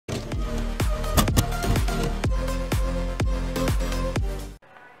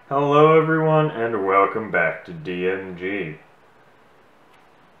Hello everyone and welcome back to DMG.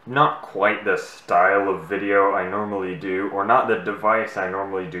 Not quite the style of video I normally do, or not the device I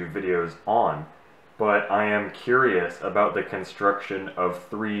normally do videos on, but I am curious about the construction of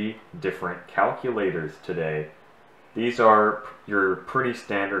 3 different calculators today. These are your pretty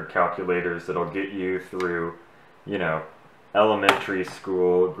standard calculators that'll get you through, elementary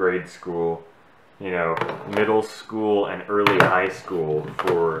school, grade school, middle school and early high school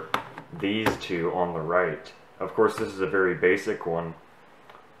for these two on the right. Of course, this is a very basic one,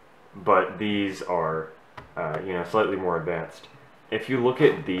 but these are, slightly more advanced. If you look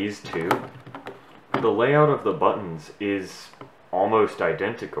at these two, the layout of the buttons is almost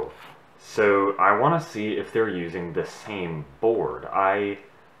identical. So I want to see if they're using the same board. I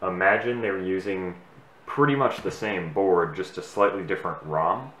imagine they're using pretty much the same board, just a slightly different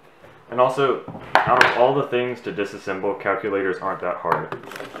ROM. And also, out of all the things to disassemble, calculators aren't that hard.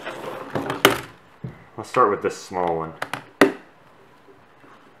 Let's start with this small one. It's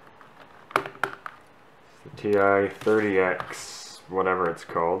the TI-30X, whatever it's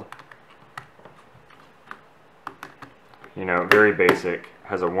called. Very basic.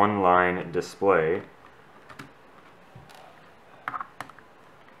 Has a one-line display.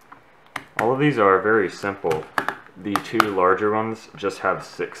 All of these are very simple. The 2 larger ones just have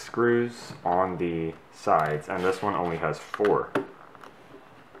 6 screws on the sides, and this one only has 4.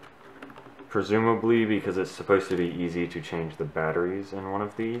 Presumably because it's supposed to be easy to change the batteries in one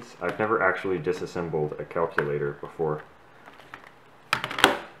of these. I've never actually disassembled a calculator before.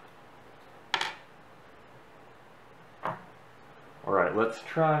 Alright, let's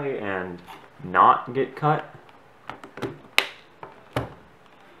try and not get cut.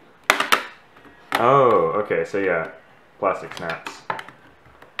 Oh, okay, so yeah, plastic snaps.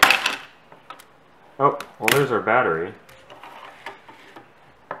 Oh, well there's our battery.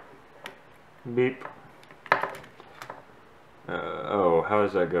 Beep. Oh, how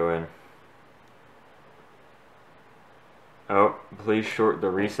does that go in? Oh, please short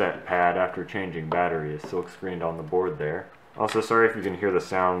the reset pad after changing battery is silk screened on the board there. Also, sorry if you can hear the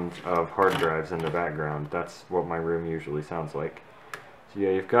sound of hard drives in the background. That's what my room usually sounds like. So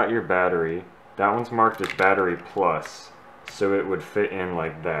yeah, you've got your battery. That one's marked as battery plus, so it would fit in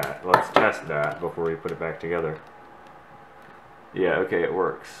like that. Let's test that before we put it back together. Yeah, okay, it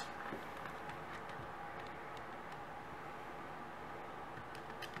works.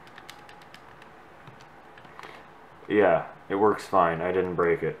 Yeah, it works fine. I didn't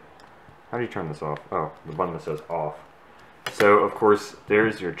break it. How do you turn this off? Oh, the button that says off. So, of course,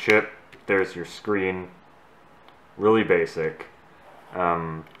 there's your chip, there's your screen. Really basic.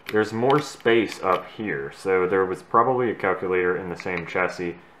 There's more space up here, so there was probably a calculator in the same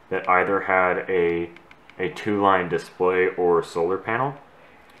chassis that either had a 2-line display or solar panel,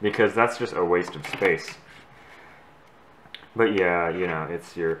 because that's just a waste of space. But yeah,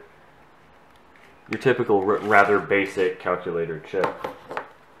 it's your typical rather basic calculator chip.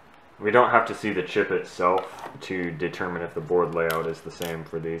 We don't have to see the chip itself to determine if the board layout is the same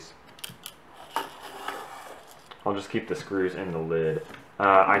for these. I'll just keep the screws in the lid.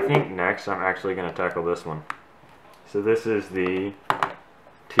 I think next I'm actually going to tackle this one. So this is the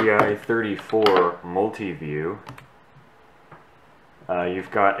TI-34 multi-view. You've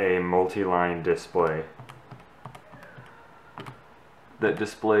got a multi-line display that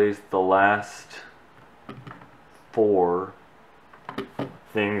displays the last 4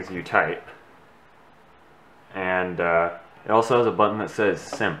 things you type. And it also has a button that says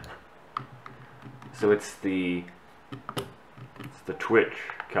simp. So it's the Twitch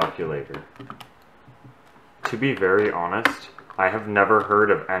calculator. To be very honest, I have never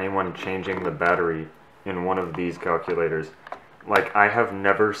heard of anyone changing the battery in one of these calculators. Like, I have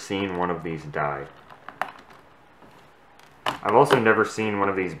never seen one of these die. I've also never seen one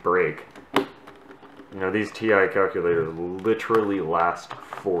of these break. These TI calculators literally last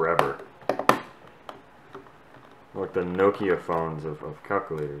forever. Like the Nokia phones of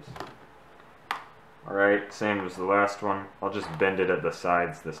calculators. Alright, same as the last one. I'll just bend it at the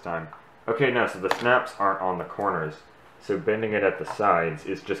sides this time. Okay, no, so the snaps aren't on the corners. So bending it at the sides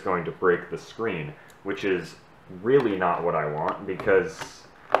is just going to break the screen, which is really not what I want, because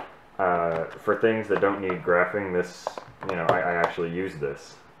for things that don't need graphing, this, I actually use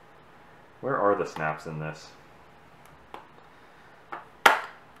this. Where are the snaps in this?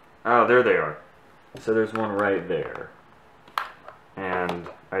 Oh, there they are. So there's one right there. And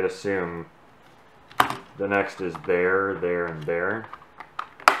I'd assume the next is there, there, and there.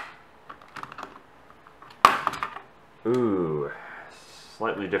 Ooh,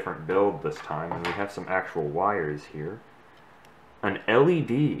 slightly different build this time, and we have some actual wires here. An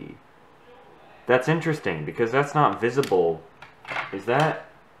LED. That's interesting, because that's not visible. Is that...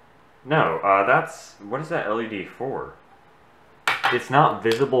 No, that's... What is that LED for? It's not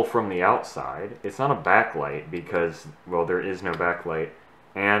visible from the outside. It's not a backlight, because, well, there is no backlight.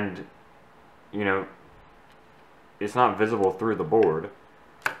 And, you know, it's not visible through the board.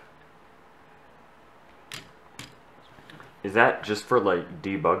 Is that just for, like,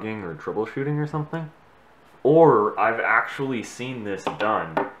 debugging or troubleshooting or something? Or I've actually seen this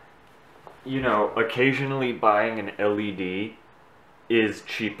done. You know, occasionally buying an LED is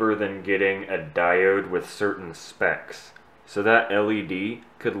cheaper than getting a diode with certain specs. So that LED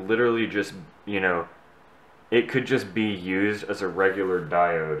could literally just, you know, it could just be used as a regular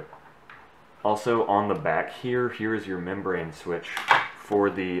diode. Also on the back here, here's your membrane switch for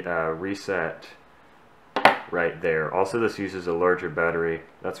the reset right there. Also this uses a larger battery.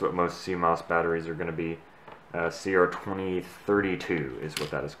 That's what most CMOS batteries are going to be. CR2032 is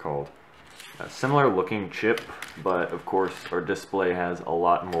what that is called. A similar looking chip, but of course our display has a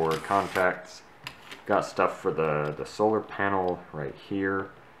lot more contacts. Got stuff for the solar panel right here.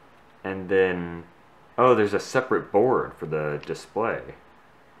 And then, oh, there's a separate board for the display.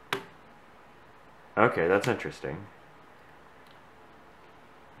 Okay, that's interesting.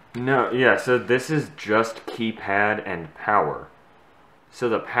 No, yeah, so this is just keypad and power. So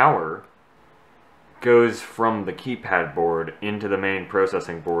the power goes from the keypad board into the main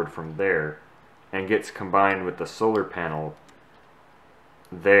processing board from there and gets combined with the solar panel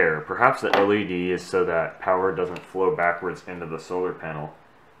there. Perhaps the LED is so that power doesn't flow backwards into the solar panel,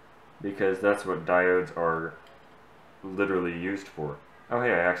 because that's what diodes are literally used for. Oh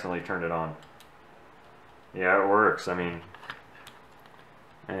hey, I accidentally turned it on. Yeah, it works, I mean,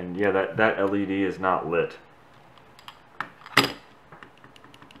 and yeah, that LED is not lit.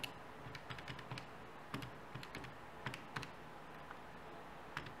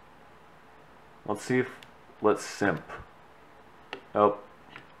 Let's see if, let's simp. Oh,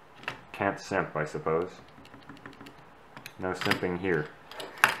 can't simp, I suppose. No simping here.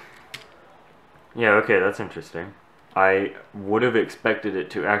 Yeah, okay, that's interesting. I would have expected it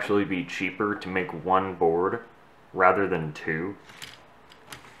to actually be cheaper to make one board rather than two.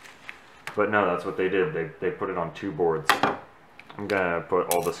 But no, that's what they did. They put it on two boards. I'm gonna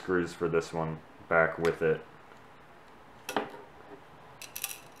put all the screws for this one back with it.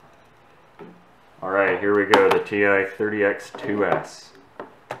 Alright, here we go, the TI-30X2S.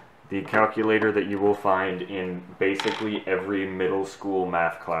 The calculator that you will find in basically every middle school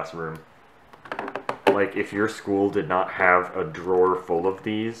math classroom. Like, if your school did not have a drawer full of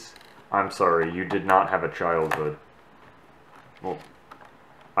these, I'm sorry, you did not have a childhood. Well,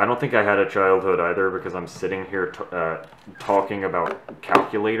 I don't think I had a childhood either, because I'm sitting here talking about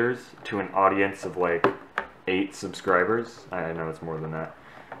calculators to an audience of like 8 subscribers. I know it's more than that,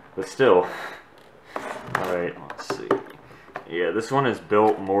 but still. Alright, let's see. Yeah, this one is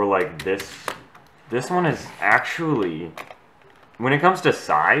built more like this. This one is actually, when it comes to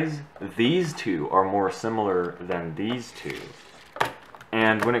size, these two are more similar than these two.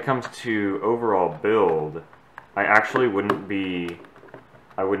 And when it comes to overall build, I would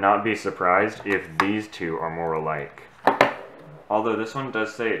not be surprised if these two are more alike. Although this one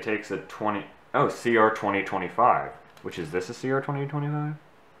does say it takes a CR2025, which is this a CR2025?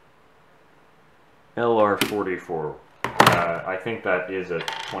 LR44. I think that is a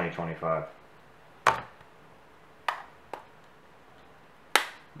 2025.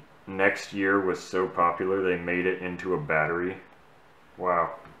 Next year was so popular they made it into a battery.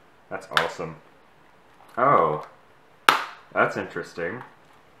 Wow, that's awesome. Oh, that's interesting.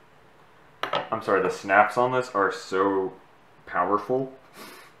 I'm sorry, the snaps on this are so powerful.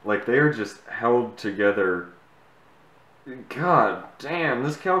 Like, they are just held together. God damn,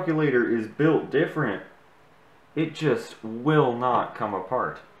 this calculator is built different. It just will not come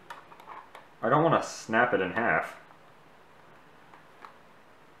apart. I don't want to snap it in half,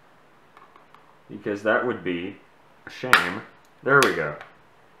 because that would be a shame. There we go.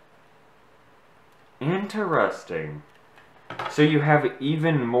 Interesting. So you have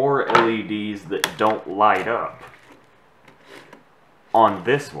even more LEDs that don't light up on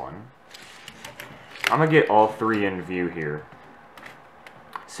this one. I'm gonna get all three in view here.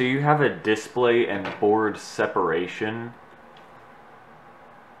 So you have a display and board separation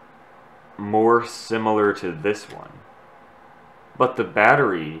more similar to this one. But the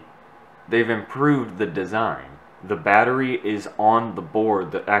battery, they've improved the design. The battery is on the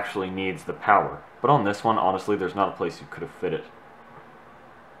board that actually needs the power. But on this one, honestly, there's not a place you could have fit it.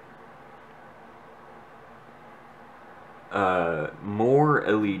 More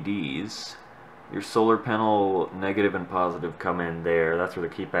LEDs. Your solar panel negative and positive come in there. That's where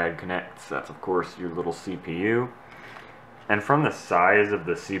the keypad connects. That's of course your little CPU. And from the size of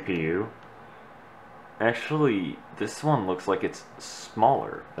the CPU, actually this one looks like it's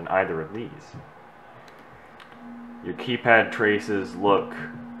smaller than either of these. Your keypad traces look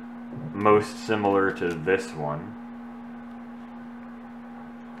most similar to this one.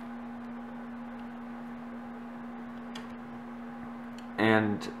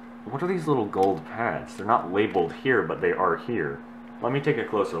 And what are these little gold pads? They're not labeled here, but they are here. Let me take a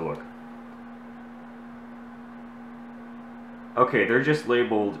closer look. Okay, they're just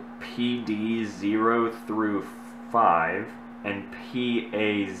labeled PD 0 through 5 and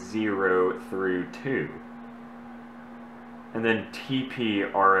PA 0 through 2. And then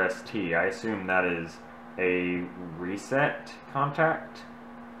TPRST, I assume that is a reset contact.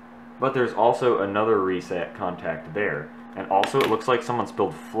 But there's also another reset contact there. And also it looks like someone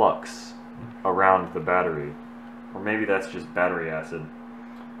spilled flux around the battery. Or maybe that's just battery acid.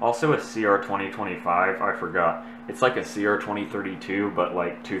 Also a CR2025, I forgot. It's like a CR2032, but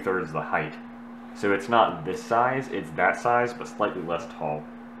like 2/3 the height. So it's not this size, it's that size, but slightly less tall.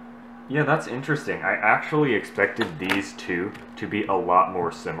 Yeah, that's interesting. I actually expected these two to be a lot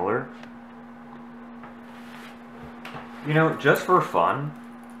more similar. You know, just for fun,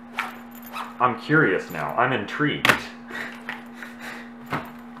 I'm curious now. I'm intrigued.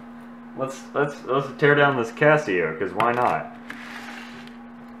 Let's tear down this Casio, because why not?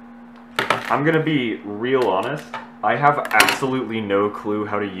 I'm gonna be real honest. I have absolutely no clue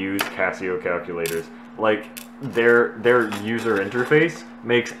how to use Casio calculators. Like, their user interface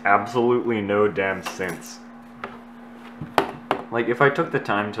makes absolutely no damn sense. Like, if I took the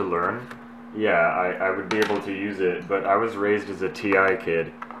time to learn, yeah, I would be able to use it, but I was raised as a TI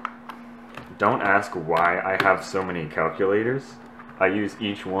kid. Don't ask why I have so many calculators. I use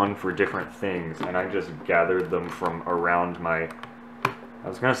each one for different things, and I just gathered them from around my... I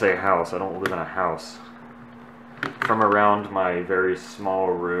was gonna say house, I don't live in a house. From around my very small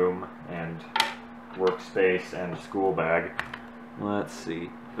room and workspace and school bag. Let's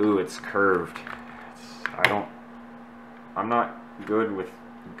see. Ooh, it's curved. I'm not good with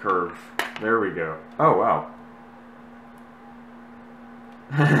curve. There we go. Oh, wow.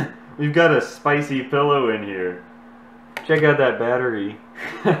 We've got a spicy pillow in here. Check out that battery.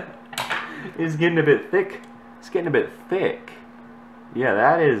 It's getting a bit thick. It's getting a bit thick. Yeah,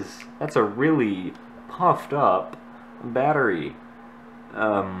 that's a really puffed up battery.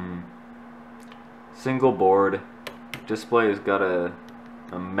 Single board. Display has got a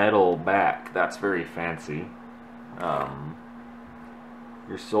metal back. That's very fancy.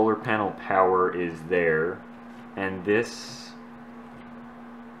 Your solar panel power is there. And this...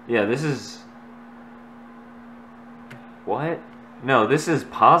 Yeah, this is... What? No, this is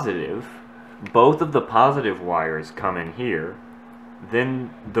positive. Both of the positive wires come in here. Then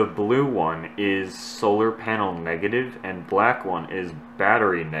the blue one is solar panel negative, and black one is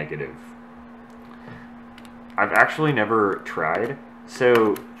battery negative. I've actually never tried,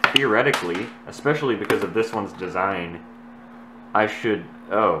 so theoretically, especially because of this one's design, I should...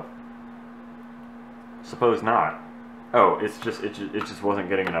 Oh. Suppose not. Oh, it just wasn't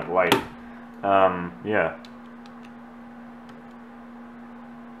getting enough light. Yeah.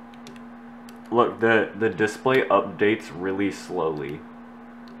 Look, the display updates really slowly.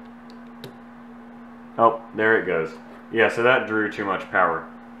 Oh, there it goes. Yeah, so that drew too much power.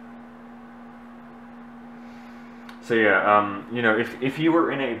 So yeah, you know, if you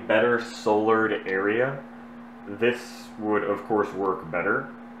were in a better solared area, this would of course work better.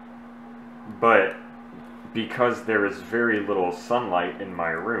 But because there is very little sunlight in my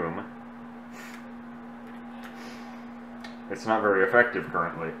room, it's not very effective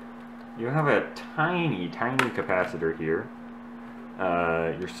currently. You have a tiny, tiny capacitor here.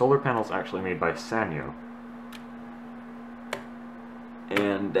 Your solar panel's actually made by Sanyo.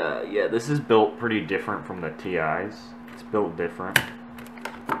 And, yeah, this is built pretty different from the TI's. It's built different.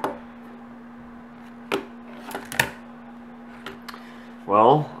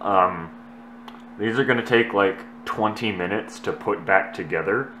 Well, these are going to take like 20 minutes to put back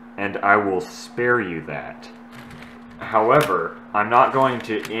together, and I will spare you that. However, I'm not going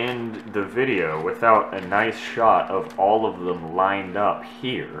to end the video without a nice shot of all of them lined up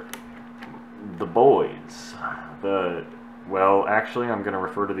here. The boys. Well, actually, I'm going to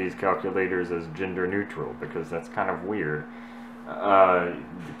refer to these calculators as gender neutral, because that's kind of weird. The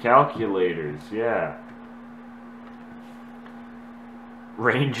calculators, yeah.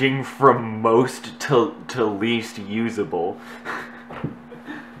 Ranging from most to least usable.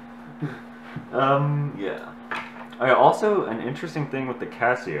 Yeah. Also, an interesting thing with the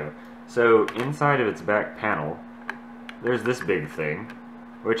Casio. So, inside of its back panel, there's this big thing,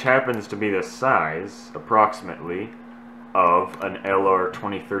 which happens to be the size, approximately, of an LR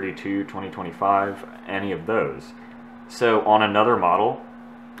 2032, 2025, any of those. So, on another model,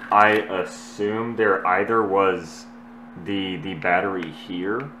 I assume there either was the battery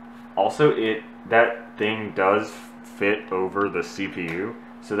here. Also, that thing does fit over the CPU,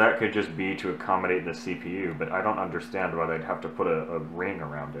 so that could just be to accommodate the CPU, but I don't understand why they'd have to put a ring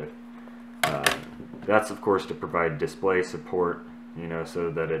around it. That's of course to provide display support, you know,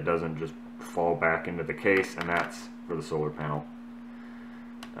 so that it doesn't just fall back into the case, and that's for the solar panel.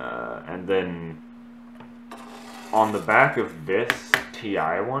 And then on the back of this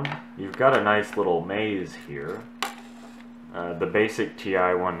TI one, you've got a nice little maze here. The basic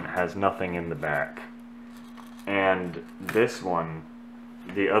TI one has nothing in the back. And this one,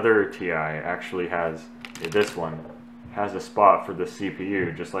 the other TI actually has, this one has a spot for the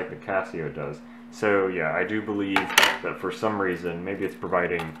CPU, just like the Casio does. So yeah, I do believe that for some reason, maybe it's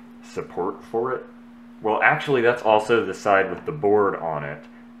providing support for it. Well, actually that's also the side with the board on it.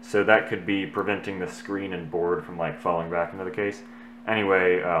 So that could be preventing the screen and board from like falling back into the case.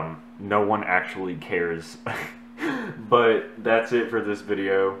 Anyway, no one actually cares. But that's it for this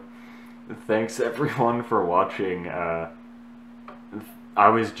video. Thanks everyone for watching. I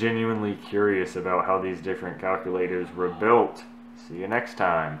was genuinely curious about how these different calculators were built. See you next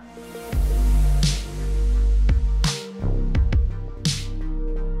time.